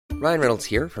Ryan Reynolds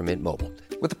here from Mint Mobile.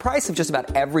 With the price of just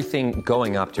about everything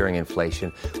going up during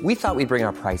inflation, we thought we'd bring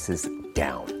our prices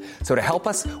down. So to help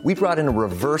us, we brought in a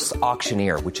reverse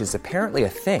auctioneer, which is apparently a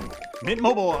thing. Mint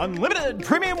Mobile Unlimited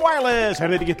Premium Wireless. How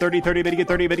to get 30, 30, bit to get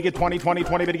 30, bit to get 20, 20,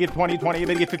 20, bit to get 20, 20,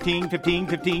 bit to get 15, 15,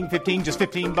 15, 15, just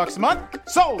 $15 a month?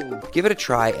 Sold! Give it a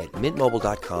try at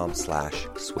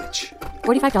mintmobile.com/switch.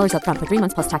 $45 up front for 3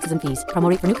 months plus taxes and fees. Promo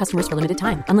rate for new customers for limited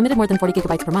time. Unlimited more than 40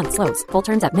 gigabytes per month. Slows full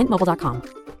terms at mintmobile.com.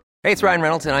 Hey, it's Ryan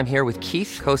Reynolds, and I'm here with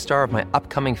Keith, co-star of my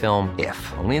upcoming film, If,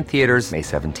 only in theaters May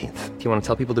 17th. Do you want to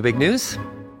tell people the big news?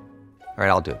 All right,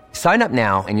 I'll do it. Sign up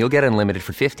now and you'll get unlimited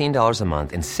for $15 a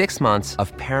month and 6 months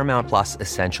of Paramount Plus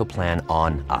Essential Plan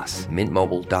on us.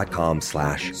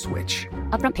 Mintmobile.com/switch.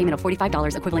 Upfront payment of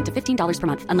 $45 equivalent to $15 per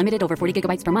month. Unlimited over 40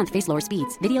 gigabytes per month. Face lower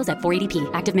speeds. Videos at 480p.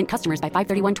 Active Mint customers by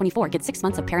 531.24 get 6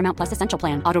 months of Paramount Plus Essential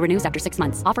Plan. Auto renews after 6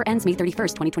 months. Offer ends May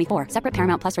 31st, 2024. Separate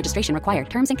Paramount Plus registration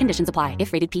required. Terms and conditions apply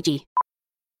if rated PG.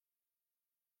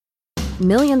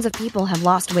 Millions of people have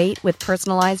lost weight with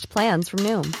personalized plans from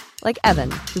Noom. Like Evan,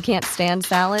 who can't stand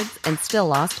salads and still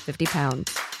lost 50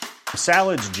 pounds.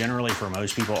 Salads generally for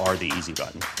most people are the easy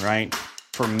button, right?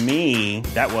 For me,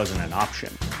 that wasn't an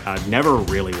option. I never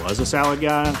really was a salad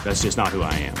guy. That's just not who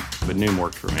I am. But Noom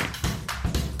worked for me.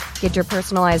 Get your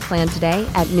personalized plan today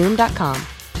at Noom.com.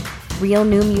 Real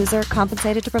Noom user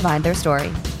compensated to provide their story.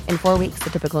 In 4 weeks,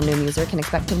 the typical Noom user can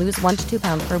expect to lose 1 to 2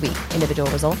 pounds per week. Individual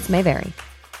results may vary.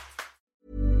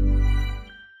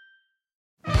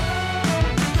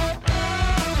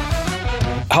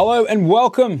 Hello and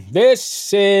welcome.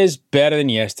 This is Better Than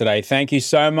Yesterday. Thank you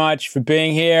so much for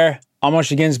being here. I'm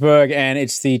Osher Ginsberg and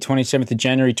it's the 27th of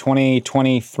January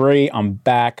 2023. I'm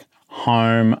back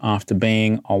home after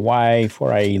being away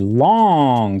for a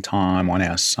long time on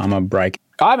our summer break.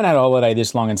 I haven't had a holiday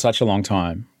this long in such a long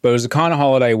time, but it was the kind of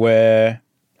holiday where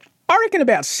I reckon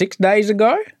about 6 days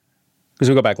ago, because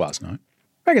we got back last night,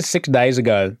 I reckon 6 days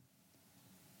ago,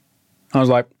 I was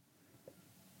like,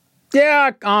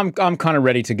 yeah, I'm kind of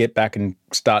ready to get back and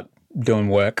start doing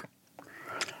work.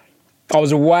 I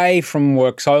was away from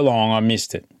work so long, I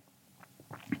missed it.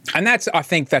 And I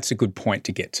think that's a good point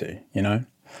to get to, you know,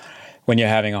 when you're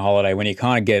having a holiday, when you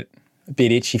kind of get a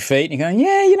bit itchy feet and you're going,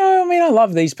 yeah, you know, I mean, I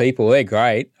love these people. They're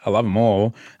great. I love them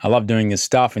all. I love doing this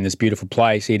stuff in this beautiful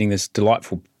place, eating this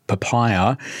delightful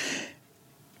papaya.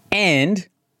 And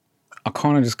I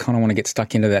kind of want to get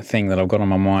stuck into that thing that I've got on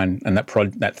my mind and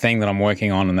that thing that I'm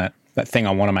working on and that thing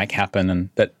I want to make happen and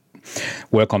that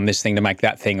work on this thing to make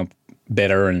that thing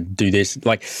better and do this.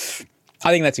 Like,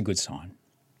 I think that's a good sign.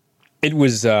 It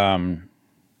was an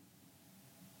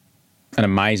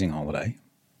amazing holiday.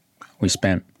 We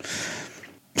spent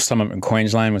some of it in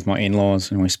Queensland with my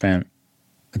in-laws and we spent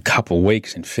a couple of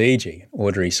weeks in Fiji,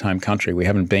 Audrey's home country. We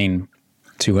haven't been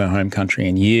to her home country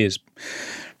in years.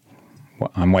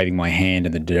 I'm waving my hand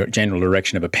in the general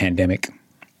direction of a pandemic.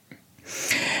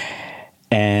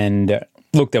 And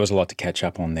look, there was a lot to catch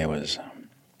up on. There was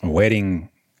a wedding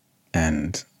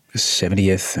and a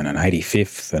 70th and an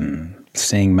 85th and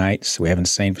seeing mates we haven't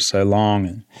seen for so long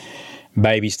and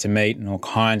babies to meet and all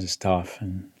kinds of stuff.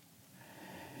 And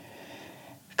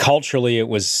culturally, it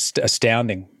was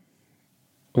astounding.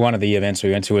 One of the events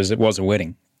we went to was a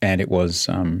wedding, and it was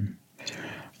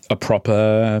a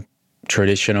proper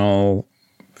traditional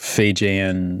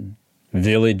Fijian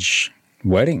village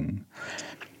wedding.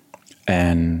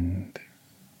 And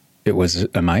it was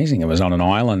amazing. It was on an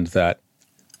island that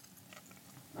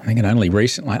I think it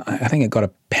got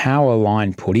a power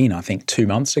line put in, I think 2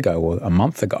 months ago or a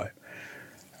month ago.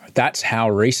 That's how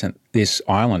recent this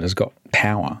island has got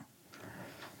power.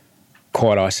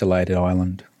 Quite isolated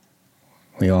island.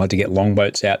 We all had to get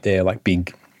longboats out there, like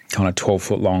big kind of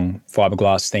 12-foot long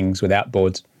fiberglass things with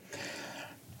outboards.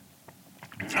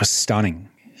 It was stunning.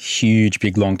 Huge,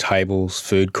 big, long tables,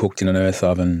 food cooked in an earth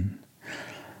oven.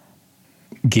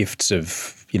 Gifts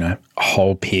of, you know,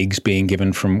 whole pigs being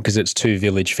given from, because it's two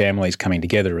village families coming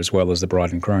together as well as the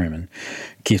bride and groom, and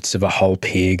gifts of a whole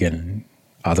pig and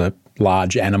other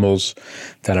large animals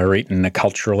that are eaten in a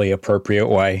culturally appropriate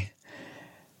way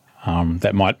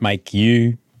that might make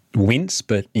you wince,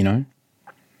 but, you know,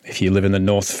 if you live in the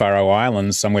North Faroe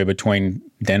Islands, somewhere between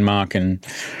Denmark and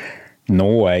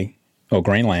Norway or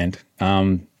Greenland,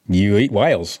 you eat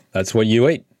whales. That's what you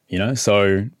eat, you know.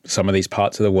 So some of these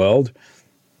parts of the world,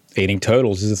 eating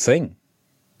turtles is a thing.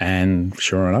 And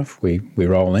sure enough, we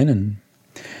roll in and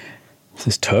there's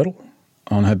this turtle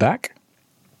on her back,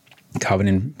 covered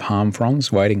in palm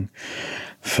fronds, waiting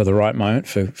for the right moment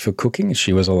for cooking.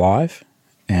 She was alive.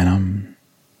 And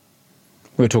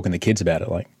we were talking to the kids about it,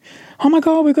 like, oh my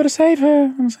God, we've got to save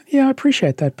her. I was like, yeah, I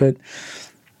appreciate that, but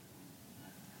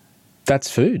that's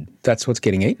food. That's what's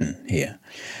getting eaten here.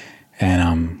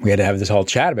 And we had to have this whole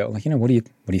chat about, like, what do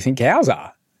you think cows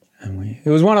are? And it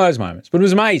was one of those moments, but it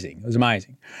was amazing. It was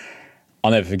amazing.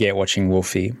 I'll never forget watching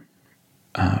Wolfie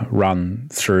run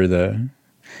through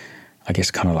I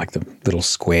guess kind of like the little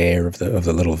square of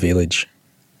the little village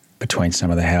between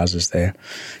some of the houses there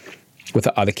with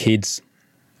the other kids.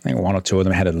 I think one or two of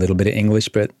them had a little bit of English,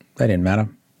 but they didn't matter.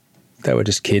 They were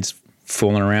just kids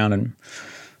fooling around, and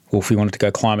Wolfie wanted to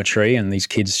go climb a tree, and these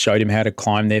kids showed him how to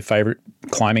climb their favourite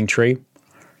climbing tree.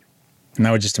 And they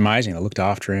were just amazing. They looked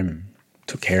after him and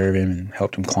took care of him and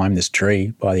helped him climb this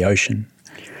tree by the ocean.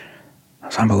 It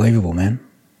was unbelievable, man.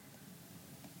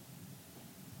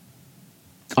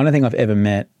 I don't think I've ever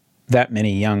met that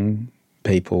many young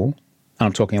people, and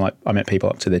I'm talking like I met people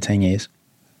up to their teen years,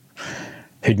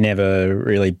 who'd never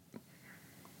really,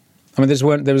 there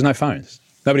was no phones.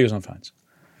 Nobody was on phones.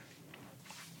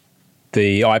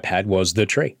 The iPad was the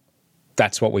tree.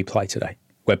 That's what we play today.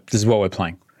 This is what we're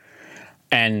playing.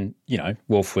 And,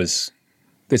 Wolf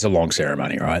there's a long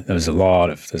ceremony, right? There's a lot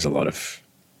of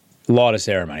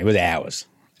ceremony. It was hours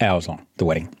long, the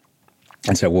wedding.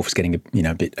 And so Wolf was getting a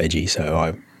bit edgy,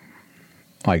 so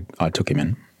I took him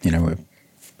in. We're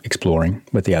exploring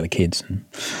with the other kids, and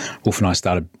Wolf and I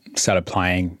started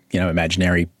playing,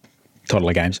 imaginary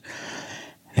toddler games.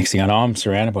 Next thing I know, I'm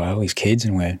surrounded by all these kids,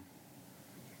 and we're a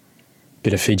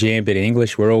bit of Fijian, a bit of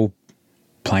English. We're all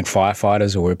playing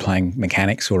firefighters, or we're playing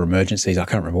mechanics or emergencies. I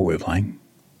can't remember what we were playing.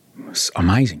 It was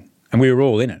amazing, and we were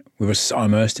all in it. We were so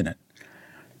immersed in it.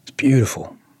 It's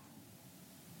beautiful.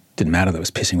 Didn't matter that it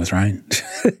was pissing with rain.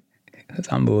 It's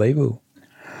unbelievable.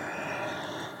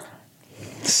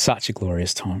 Such a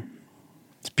glorious time.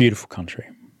 It's a beautiful country.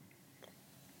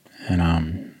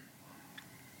 And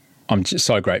I'm just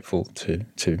so grateful to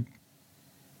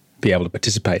be able to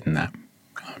participate in that,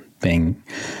 being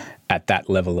at that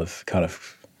level of kind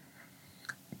of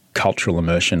cultural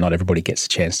immersion. Not everybody gets a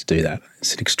chance to do that.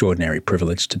 It's an extraordinary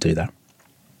privilege to do that.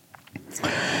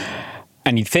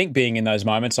 And you'd think being in those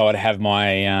moments, I would have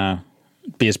my,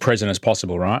 be as present as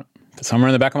possible, right? But somewhere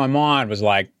in the back of my mind was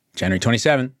like, January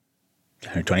 27,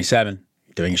 you're doing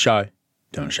a show.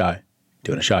 You're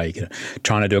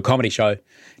trying to do a comedy show.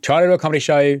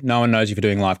 No one knows if you're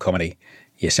doing live comedy.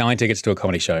 You're selling tickets to a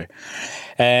comedy show.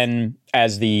 And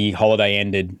as the holiday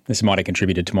ended, this might have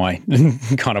contributed to my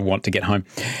kind of want to get home.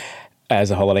 As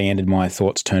the holiday ended, my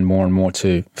thoughts turned more and more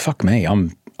to, fuck me,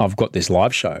 I've got this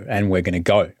live show and we're going to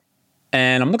go.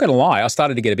 And I'm not going to lie, I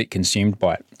started to get a bit consumed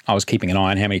by it. I was keeping an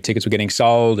eye on how many tickets were getting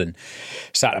sold and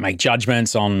started to make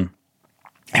judgments on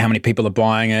how many people are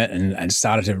buying it, and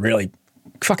started to really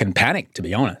fucking panic, to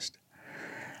be honest.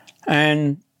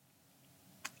 And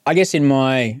I guess in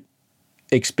my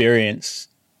experience,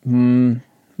 my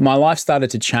life started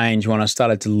to change when I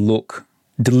started to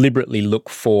deliberately look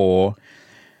for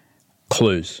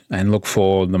clues and look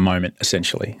for the moment,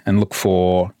 essentially, and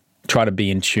try to be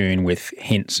in tune with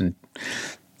hints and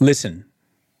listen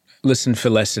for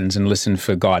lessons and listen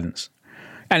for guidance.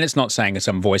 And it's not saying that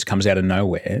some voice comes out of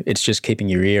nowhere. It's just keeping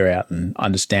your ear out and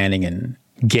understanding and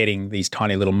getting these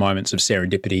tiny little moments of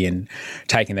serendipity and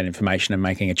taking that information and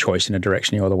making a choice in a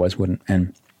direction you otherwise wouldn't.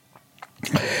 And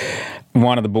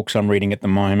one of the books I'm reading at the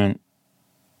moment,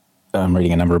 I'm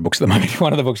reading a number of books at the moment.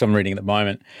 One of the books I'm reading at the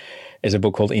moment is a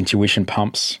book called Intuition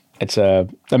Pumps. It's a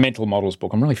mental models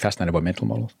book. I'm really fascinated by mental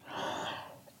models.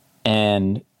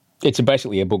 And it's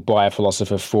basically a book by a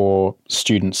philosopher for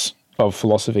students of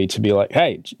philosophy to be like,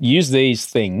 hey, use these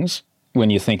things when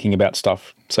you're thinking about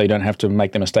stuff so you don't have to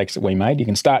make the mistakes that we made. You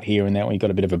can start here and there when you've got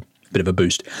a bit of a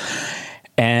boost.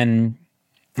 And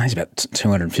there's about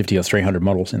 250 or 300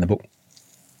 models in the book.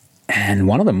 And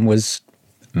one of them was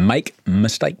make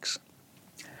mistakes.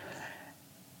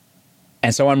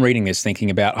 And so I'm reading this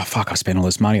thinking about, oh, fuck, I spent all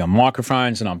this money on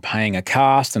microphones and I'm paying a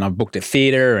cast and I've booked a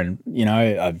theatre and,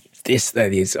 I've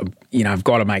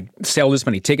got to sell this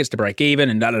many tickets to break even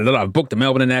and I've booked the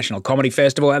Melbourne International Comedy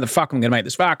Festival. How the fuck am I going to make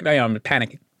this? Fuck, no, I'm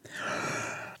panicking.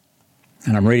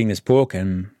 And I'm reading this book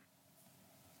and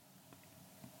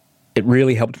it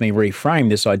really helped me reframe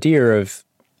this idea of,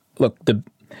 look, the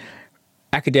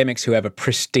academics who have a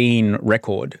pristine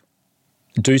record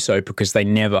do so because they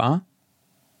never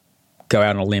go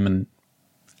out on a limb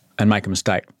and make a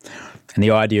mistake. And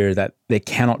the idea that there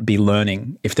cannot be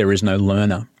learning if there is no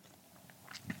learner.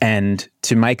 And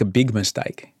to make a big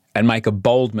mistake and make a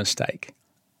bold mistake,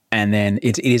 and then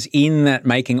it is in that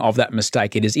making of that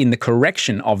mistake, it is in the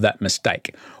correction of that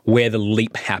mistake where the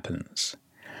leap happens.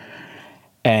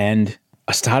 And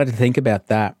I started to think about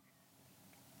that,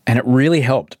 and it really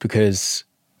helped because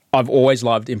I've always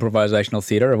loved improvisational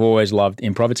theatre. I've always loved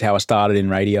improv. It's how I started in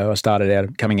radio. I started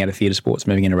out coming out of theatre sports,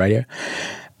 moving into radio.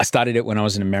 I started it when I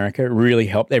was in America. It really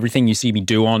helped. Everything you see me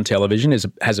do on television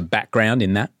has a background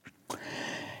in that.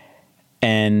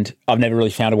 And I've never really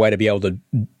found a way to be able to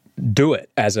do it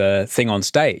as a thing on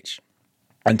stage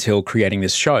until creating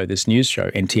this show, this news show,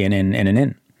 NTNN,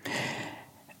 NNN.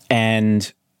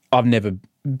 And I've never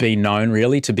been known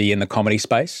really to be in the comedy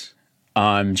space.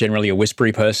 I'm generally a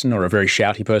whispery person or a very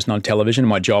shouty person on television.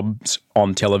 My jobs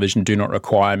on television do not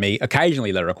require me.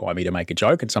 Occasionally they require me to make a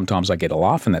joke, and sometimes I get a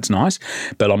laugh, and that's nice.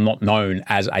 But I'm not known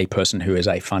as a person who is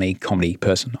a funny comedy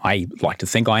person. I like to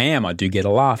think I am. I do get a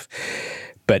laugh.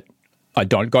 But I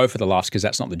don't go for the laughs because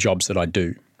that's not the jobs that I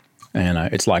do. And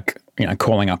it's like,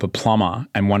 calling up a plumber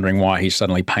and wondering why he's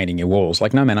suddenly painting your walls.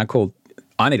 Like, no, man,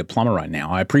 I need a plumber right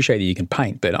now. I appreciate that you can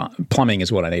paint, but plumbing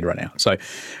is what I need right now. So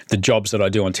the jobs that I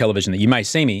do on television that you may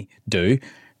see me do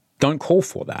don't call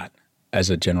for that as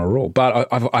a general rule. But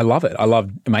I love it. I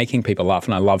love making people laugh,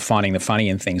 and I love finding the funny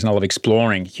in things, and I love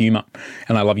exploring humour,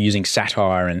 and I love using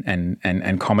satire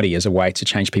and comedy as a way to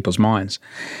change people's minds.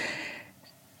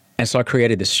 And so I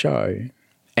created this show,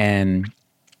 and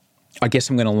I guess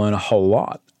I'm going to learn a whole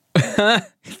lot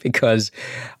because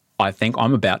I think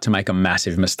I'm about to make a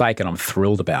massive mistake, and I'm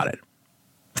thrilled about it.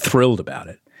 Thrilled about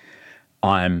it.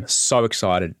 I'm so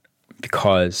excited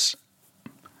because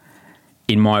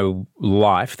in my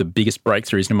life, the biggest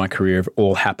breakthroughs in my career have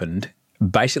all happened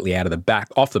basically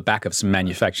off the back of some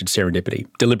manufactured serendipity,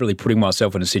 deliberately putting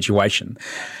myself in a situation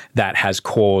that has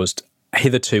caused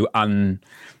hitherto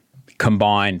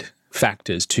uncombined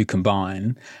factors to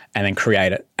combine and then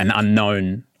create an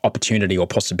unknown opportunity or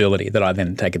possibility that I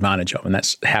then take advantage of. And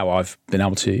that's how I've been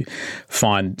able to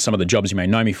find some of the jobs you may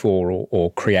know me for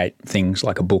or create things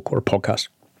like a book or a podcast.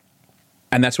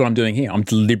 And that's what I'm doing here. I'm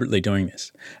deliberately doing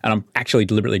this. And I'm actually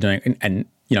deliberately doing it. And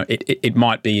it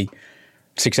might be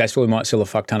successful. We might sell a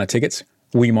fuck ton of tickets.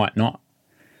 We might not.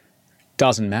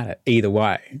 Doesn't matter. Either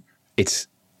way, it's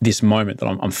this moment that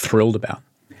I'm thrilled about.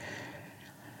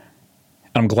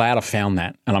 And I'm glad I found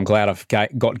that. And I'm glad I've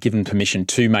got given permission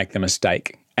to make the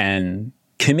mistake and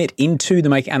commit into the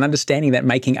making and understanding that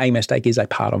making a mistake is a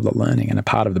part of the learning and a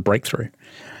part of the breakthrough.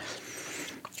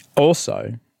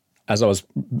 Also, as I was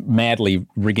madly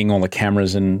rigging all the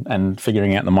cameras and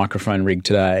figuring out the microphone rig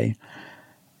today,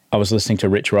 I was listening to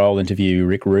Rich Roll interview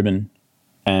Rick Rubin,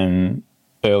 and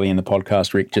early in the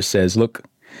podcast, Rick just says, look,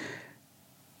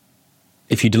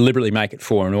 if you deliberately make it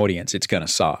for an audience, it's going to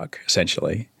suck,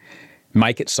 essentially.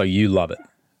 Make it so you love it.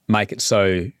 Make it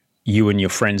so you and your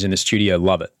friends in the studio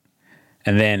love it,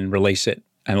 and then release it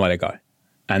and let it go.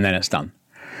 And then it's done.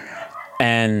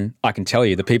 And I can tell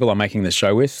you, the people I'm making this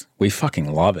show with, we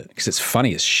fucking love it because it's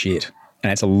funny as shit.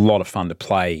 And it's a lot of fun to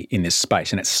play in this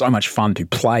space. And it's so much fun to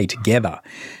play together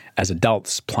as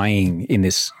adults playing in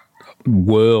this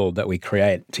world that we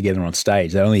create together on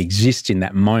stage that only exists in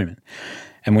that moment.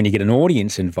 And when you get an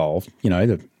audience involved,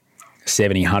 the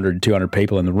 70, 100, 200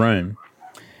 people in the room,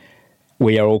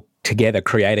 we are all together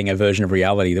creating a version of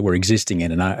reality that we're existing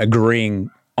in and agreeing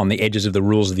on the edges of the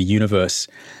rules of the universe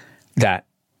that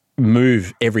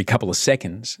move every couple of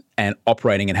seconds and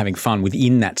operating and having fun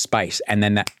within that space. And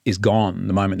then that is gone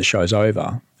the moment the show's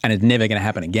over, and it's never going to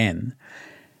happen again.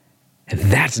 And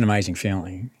that's an amazing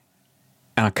feeling.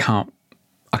 And I can't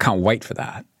wait for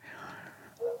that.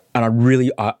 And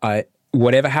I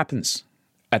whatever happens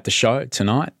at the show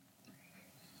tonight,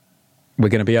 we're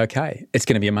going to be okay. It's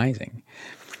going to be amazing.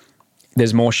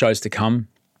 There's more shows to come.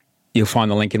 You'll find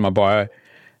the link in my bio.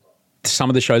 Some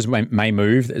of the shows may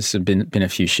move. There's been a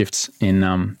few shifts in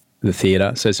the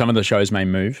theatre. So some of the shows may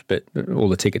move, but all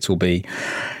the tickets will be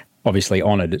obviously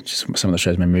honoured. Just some of the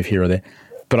shows may move here or there.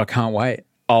 But I can't wait.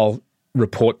 I'll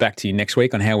report back to you next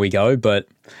week on how we go, but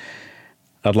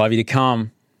I'd love you to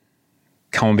come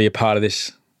and be a part of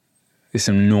this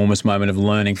enormous moment of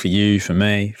learning for you, for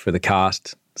me, for the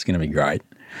cast. It's going to be great.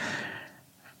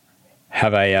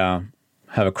 Have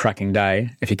a cracking day.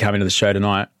 If you come into the show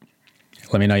tonight,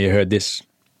 let me know you heard this.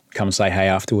 Come and say hey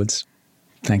afterwards.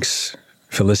 Thanks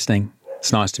for listening.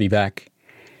 It's nice to be back.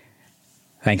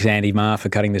 Thanks, Andy Marr, for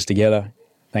cutting this together.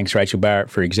 Thanks, Rachel Barrett,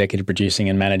 for executive producing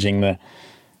and managing the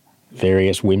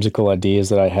various whimsical ideas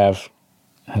that I have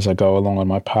as I go along on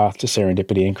my path to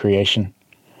serendipity and creation.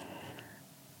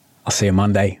 I'll see you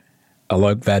Monday.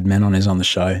 Alok Vadmenon is on the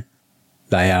show.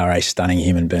 They are a stunning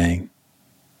human being.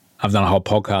 I've done a whole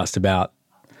podcast about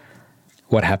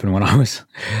what happened when I was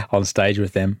on stage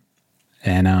with them,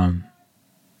 and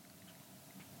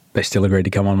they still agreed to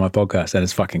come on my podcast. That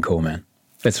is fucking cool, man.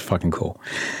 That's fucking cool.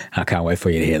 I can't wait for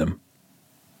you to hear them.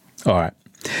 All right.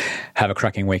 Have a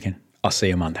cracking weekend. I'll see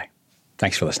you Monday.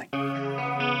 Thanks for listening.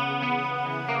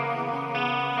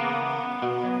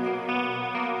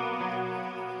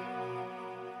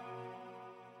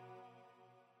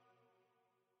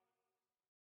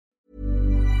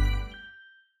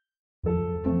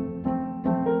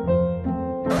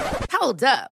 Hold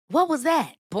up. What was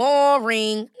that?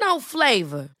 Boring. No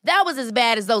flavor. That was as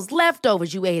bad as those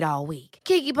leftovers you ate all week.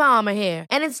 Keke Palmer here,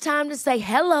 and it's time to say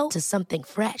hello to something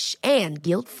fresh and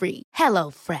guilt-free. Hello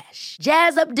Fresh.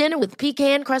 Jazz up dinner with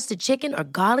pecan-crusted chicken or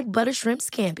garlic butter shrimp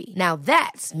scampi. Now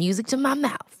that's music to my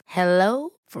mouth. Hello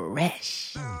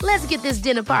Fresh. Let's get this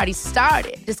dinner party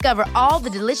started. Discover all the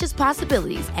delicious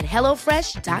possibilities at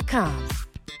hellofresh.com.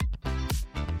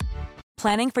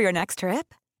 Planning for your next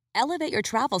trip? Elevate your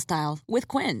travel style with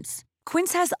Quince.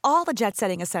 Quince has all the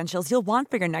jet-setting essentials you'll want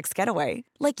for your next getaway,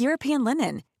 like European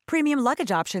linen, premium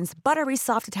luggage options, buttery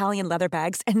soft Italian leather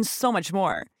bags, and so much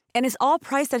more. And is all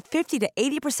priced at 50 to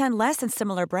 80% less than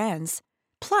similar brands.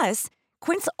 Plus,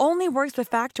 Quince only works with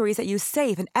factories that use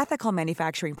safe and ethical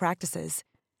manufacturing practices.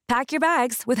 Pack your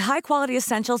bags with high-quality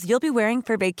essentials you'll be wearing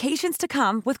for vacations to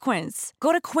come with Quince.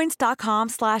 Go to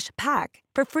quince.com/pack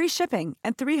for free shipping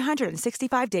and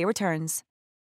 365-day returns.